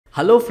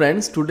Hello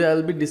friends, today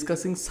I'll be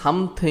discussing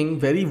something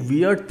very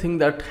weird thing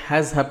that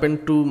has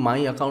happened to my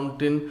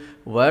account in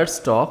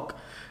Wirestock,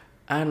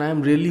 and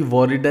I'm really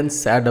worried and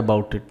sad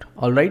about it.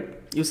 Alright,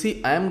 you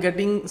see, I am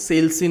getting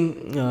sales in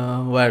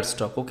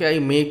Wirestock. Okay, I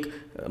make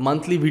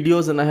monthly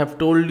videos and I have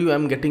told you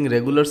I'm getting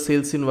regular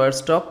sales in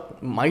Wirestock.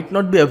 Might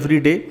not be every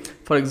day.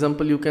 For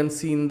example, you can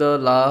see in the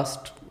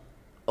last,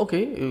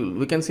 okay,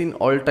 we can see in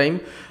all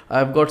time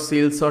I've got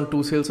sales on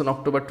two sales on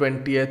October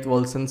 20th,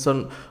 Volsens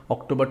on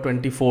October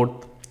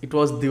 24th. It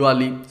was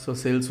Diwali, so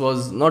sales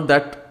was not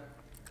that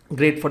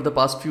great for the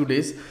past few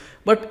days,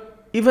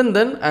 but even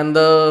then, and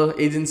the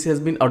agency has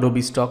been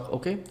Adobe Stock.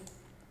 Okay,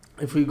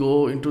 if we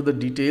go into the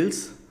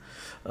details,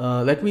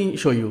 let me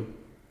show you.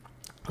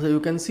 So you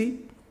can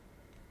see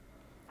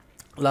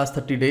last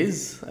 30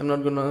 days. I'm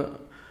not gonna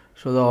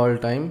show the all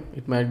time,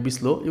 it might be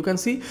slow. You can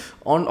see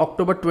on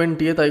October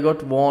 20th I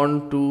got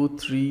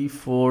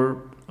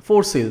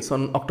 4 sales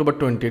on October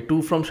 20th,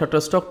 2 from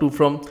Shutterstock, 2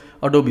 from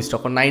Adobe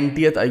Stock. On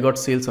 90th I got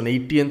sales, on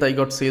 18th I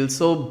got sales.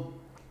 So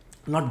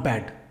not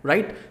bad,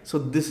 right? So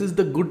this is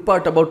the good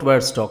part about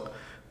Wirestock.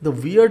 The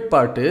weird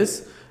part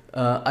is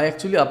I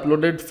actually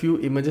uploaded few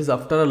images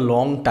after a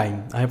long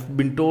time. I have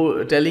been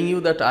telling you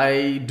that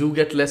I do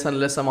get less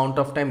and less amount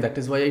of time. That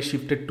is why I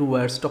shifted to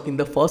Wirestock in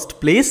the first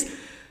place,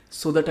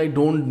 so that I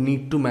don't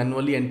need to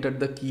manually enter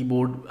the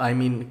keyword,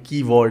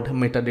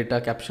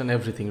 metadata, caption,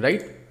 everything,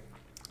 right?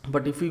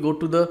 But if we go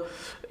to the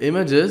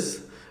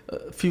images,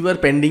 few were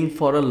pending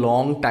for a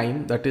long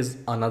time. That is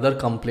another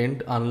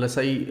complaint. Unless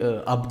I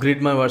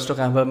upgrade my Wirestock,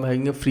 I'm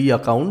having a free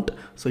account,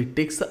 so it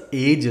takes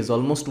ages,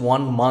 almost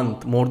 1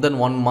 month, more than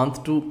 1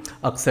 month to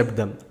accept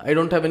them. I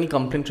don't have any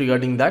complaint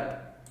regarding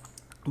that.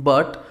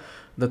 But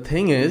the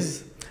thing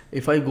is,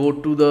 if I go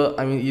to the,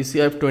 you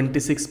see I have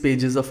 26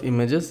 pages of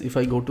images. If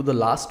I go to the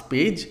last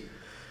page,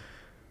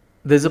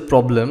 there's a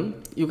problem.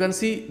 You can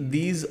see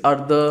these are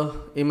the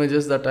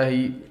images that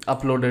I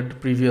uploaded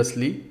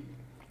previously.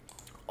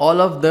 All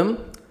of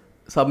them,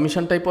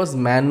 submission type was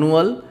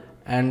manual,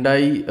 and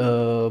I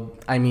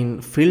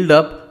filled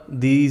up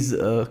these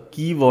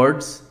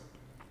keywords,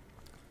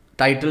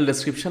 title,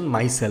 description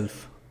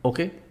myself.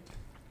 Okay,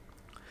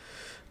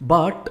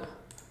 but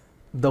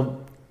the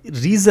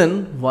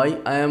reason why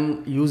I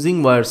am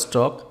using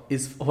Wirestock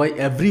is, why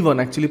everyone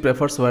actually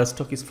prefers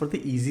Wirestock, is for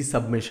the easy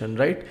submission,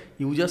 right?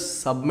 You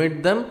just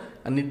submit them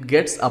and it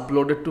gets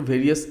uploaded to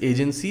various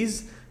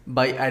agencies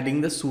by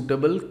adding the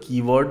suitable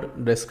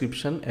keyword,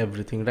 description,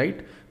 everything,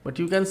 right? But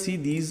you can see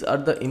these are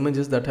the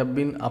images that have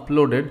been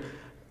uploaded.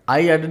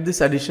 I added this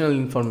additional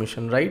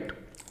information, right?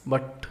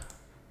 But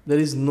there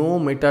is no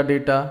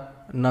metadata,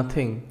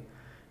 nothing.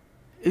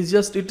 It's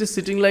just, it is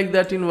sitting like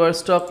that in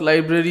Wirestock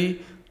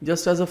library,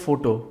 just as a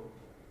photo,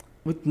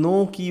 with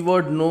no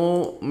keyword,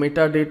 no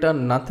metadata,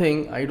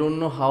 nothing. I don't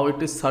know how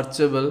it is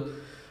searchable.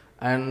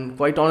 And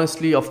quite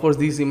honestly, of course,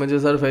 these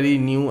images are very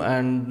new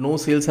and no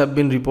sales have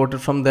been reported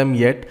from them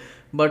yet.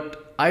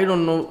 But I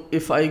don't know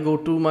if I go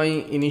to my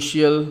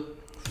initial,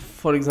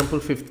 for example,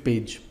 5th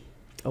page.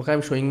 Okay,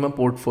 I'm showing my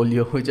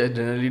portfolio, which I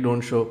generally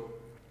don't show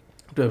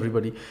to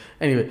everybody.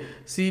 Anyway,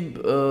 see,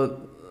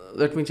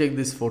 let me check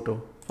this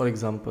photo, for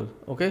example.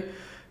 Okay,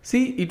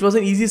 see, it was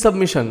an easy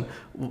submission.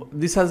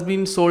 This has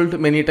been sold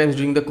many times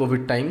during the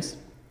COVID times.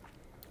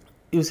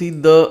 You see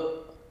the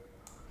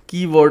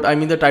keyword,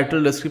 the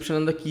title, description,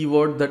 and the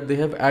keyword that they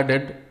have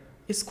added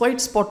is quite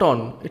spot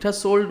on. It has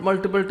sold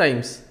multiple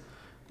times.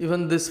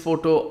 Even this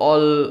photo,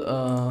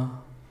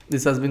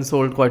 this has been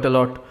sold quite a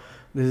lot.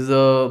 This is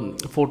a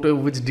photo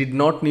which did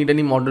not need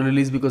any model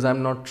release because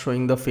I'm not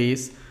showing the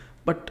face.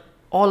 But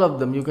all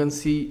of them, you can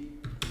see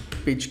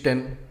page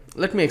 10.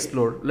 Let me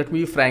explore. Let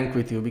me be frank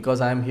with you,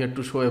 because I am here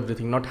to show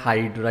everything, not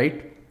hide,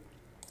 right?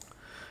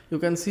 You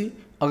can see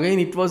again,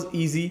 it was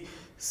easy.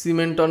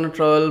 Cement on a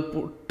trowel,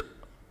 put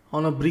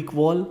on a brick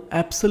wall.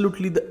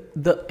 Absolutely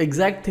the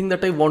exact thing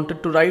that I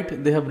wanted to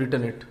write, they have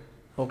written it.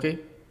 Okay,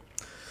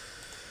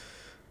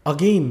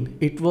 again,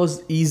 it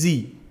was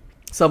easy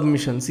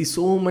submission. See,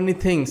 so many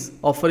things.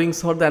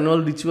 Offerings for the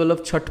annual ritual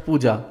of Chhat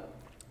Puja,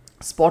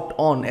 spot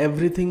on.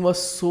 Everything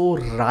was so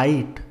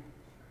right.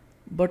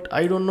 But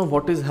I don't know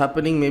what is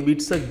happening. Maybe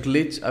it's a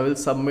glitch. I will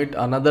submit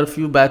another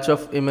few batch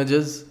of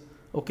images.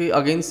 Okay,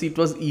 again, see, it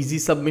was easy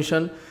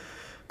submission.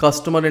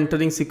 Customer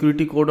entering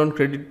security code on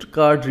credit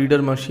card,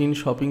 reader machine,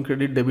 shopping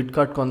credit, debit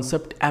card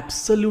concept.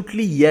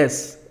 Absolutely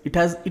yes.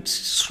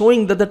 It's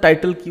showing that the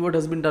title keyword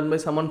has been done by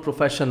someone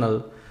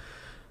professional.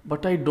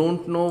 But I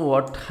don't know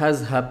what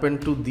has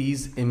happened to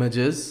these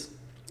images.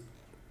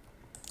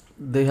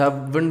 They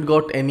haven't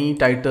got any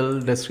title,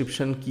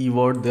 description,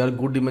 keyword. They are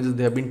good images.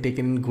 They have been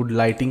taken in good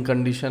lighting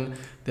condition.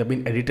 They have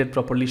been edited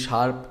properly,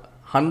 sharp.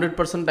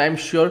 100% I'm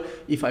sure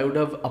if I would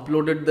have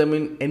uploaded them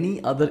in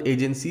any other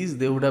agencies,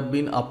 they would have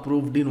been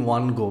approved in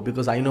one go,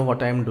 because I know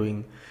what I am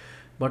doing.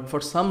 But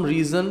for some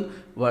reason,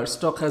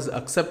 Wirestock has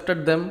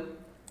accepted them,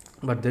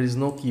 but there is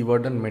no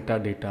keyword and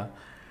metadata.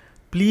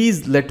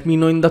 Please let me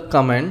know in the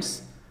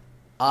comments.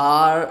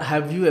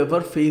 Have you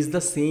ever faced the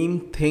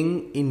same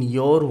thing in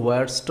your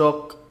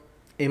Wirestock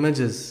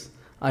images?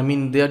 I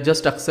mean, they are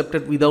just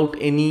accepted without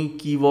any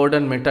keyword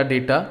and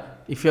metadata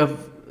if you have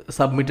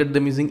submitted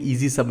them using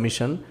easy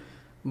submission,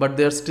 but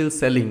they are still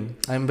selling.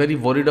 I am very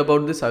worried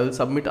about this. I will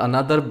submit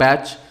another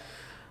batch.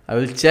 I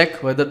will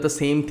check whether the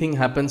same thing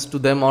happens to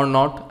them or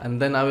not,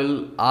 and then I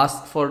will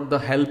ask for the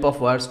help of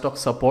Wirestock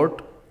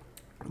support.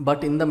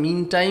 But in the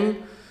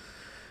meantime,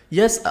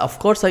 yes, of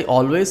course, I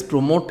always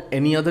promote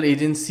any other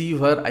agency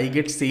where I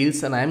get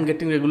sales, and I am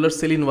getting regular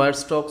sale in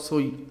Wirestock.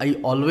 So I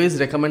always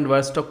recommend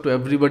Wirestock to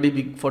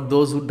everybody for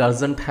those who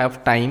doesn't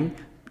have time.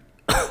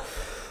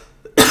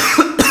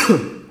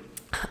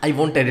 I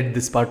won't edit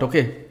this part,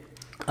 okay?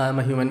 I am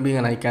a human being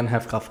and I can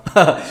have cough.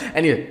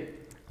 Anyway,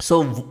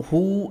 so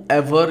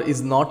whoever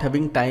is not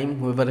having time,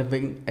 whoever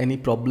having any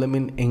problem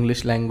in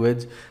English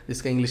language,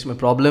 जिसका English में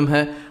problem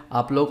है,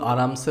 आप लोग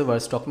आराम से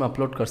Wirestock में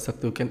upload कर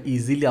सकते हो. You can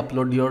easily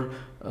upload your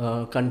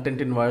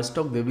content in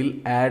Wirestock. They will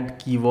add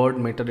keyword,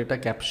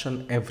 metadata,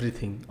 caption,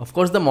 everything. Of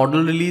course, the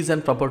model release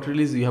and property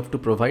release you have to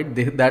provide.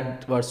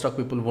 That Wirestock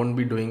people won't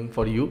be doing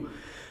for you.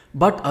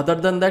 But other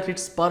than that,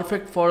 it's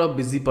perfect for a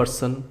busy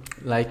person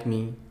like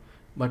me.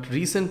 But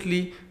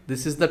recently,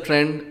 this is the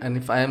trend, and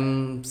if I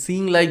am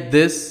seeing like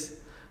this,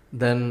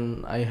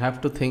 then I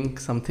have to think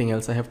something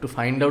else. I have to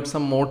find out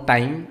some more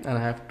time, and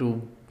I have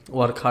to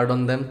work hard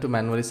on them to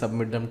manually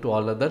submit them to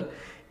all other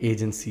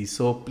agencies.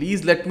 So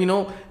please let me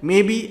know.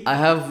 Maybe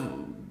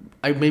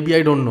maybe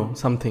I don't know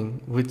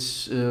something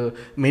which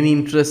many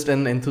interest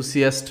and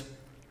enthusiasts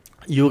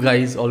you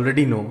guys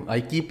already know.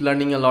 I keep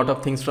learning a lot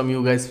of things from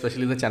you guys,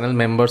 especially the channel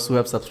members who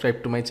have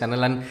subscribed to my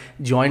channel and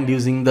joined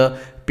using the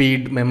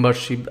paid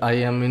membership. I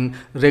am in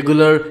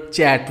regular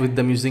chat with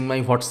them using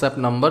my WhatsApp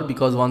number,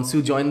 because once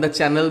you join the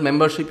channel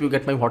membership, you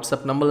get my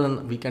WhatsApp number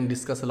and we can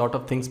discuss a lot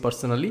of things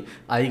personally.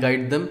 I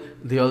guide them.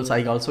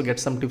 I also get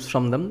some tips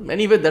from them.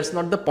 Anyway, that's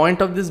not the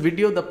point of this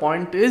video. The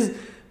point is,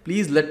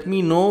 please let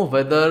me know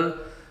whether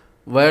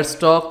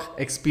Wirestock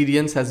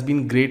experience has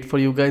been great for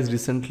you guys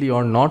recently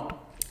or not.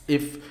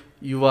 If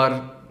you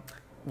are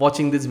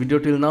watching this video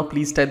till now,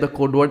 please type the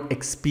code word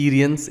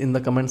experience in the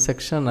comment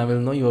section. I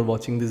will know you are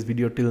watching this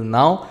video till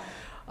now.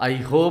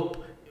 I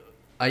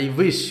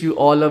wish you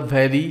all a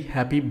very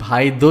happy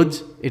Bhai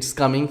Dooj. It's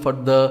coming for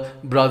the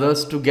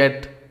brothers to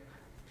get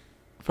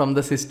from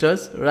the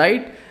sisters,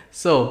 right?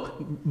 So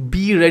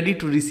be ready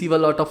to receive a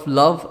lot of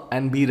love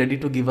and be ready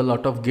to give a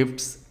lot of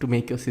gifts to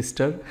make your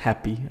sister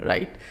happy,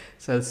 right?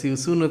 So I'll see you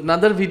soon with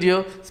another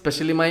video,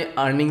 especially my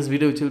earnings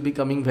video, which will be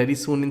coming very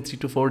soon in 3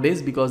 to 4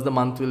 days, because the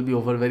month will be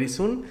over very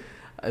soon.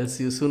 I'll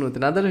see you soon with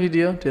another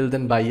video. Till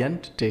then, bye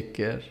and take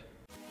care.